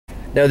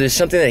No, there's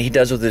something that he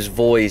does with his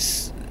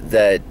voice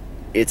that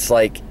it's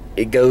like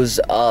it goes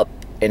up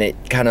and it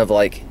kind of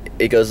like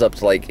it goes up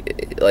to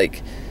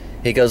like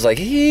he goes like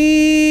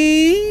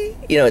he,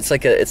 you know, it's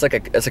like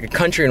a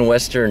country and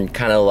western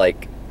kind of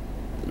like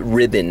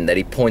ribbon that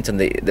he points on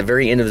the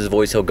very end of his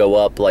voice. He'll go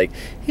up like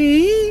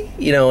he,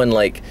 you know, and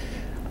like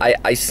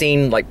I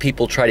seen like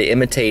people try to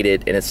imitate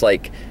it, and it's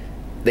like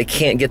they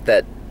can't get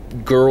that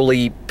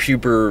girly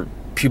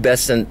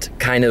pubescent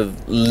kind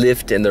of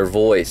lift in their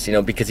voice, you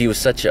know, because he was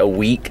such a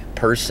weak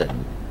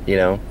person, you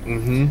know.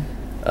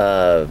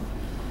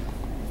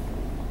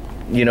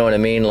 You know what I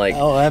mean? Like,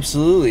 oh,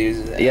 absolutely.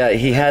 Yeah,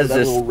 he has that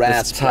this little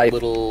rasp, this type.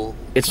 Little.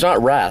 It's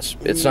not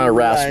rasp. It's not a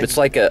rasp. Right.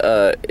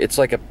 It's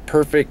like a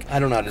perfect I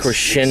don't know how to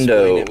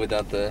crescendo. explain it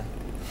without the.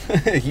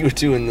 You were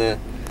doing the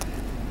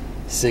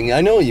singing.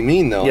 I know what you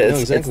mean, though. Yeah, I know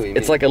exactly what you mean.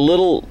 It's like a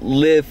little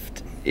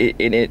lift,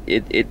 and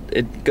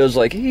it goes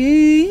like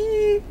he,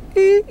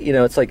 you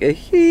know, it's like a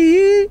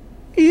he,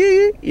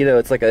 you know,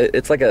 it's like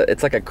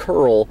a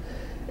curl,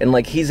 and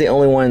like he's the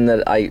only one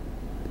that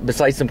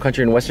besides some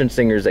country and western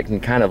singers that can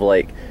kind of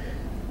like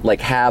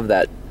have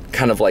that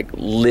kind of like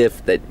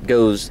lift that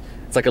goes.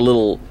 It's like a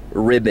little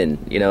ribbon,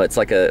 you know. It's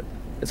like a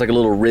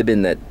little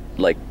ribbon that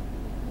like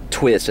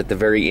twists at the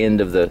very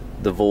end of the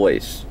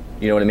voice.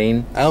 You know what I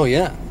mean? Oh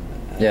yeah.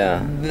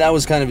 Yeah. That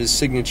was kind of his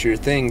signature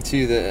thing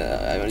too.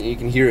 I mean, you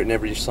can hear it in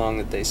every song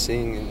that they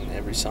sing and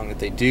every song that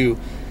they do.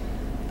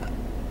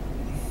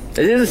 It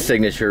is a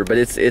signature, but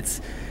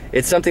it's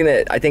something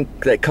that I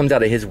think that comes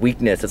out of his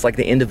weakness. It's like at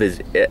the end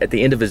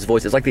of his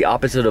voice. It's like the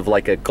opposite of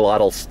like a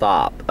glottal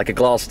stop. Like a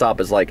glottal stop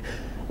is like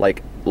a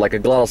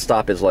glottal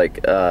stop is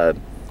like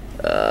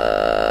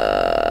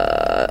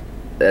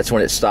that's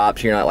when it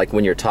stops. You're not like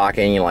when you're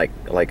talking, you're like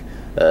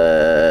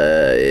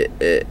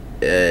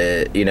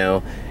you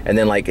know, and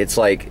then like it's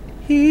like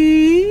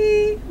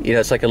he, you know,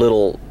 it's like a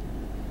little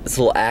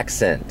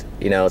accent,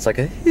 you know, it's like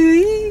a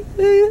he,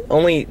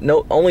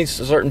 only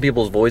certain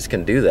people's voice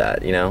can do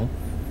that, you know.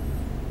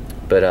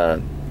 But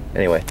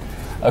anyway,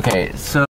 okay, so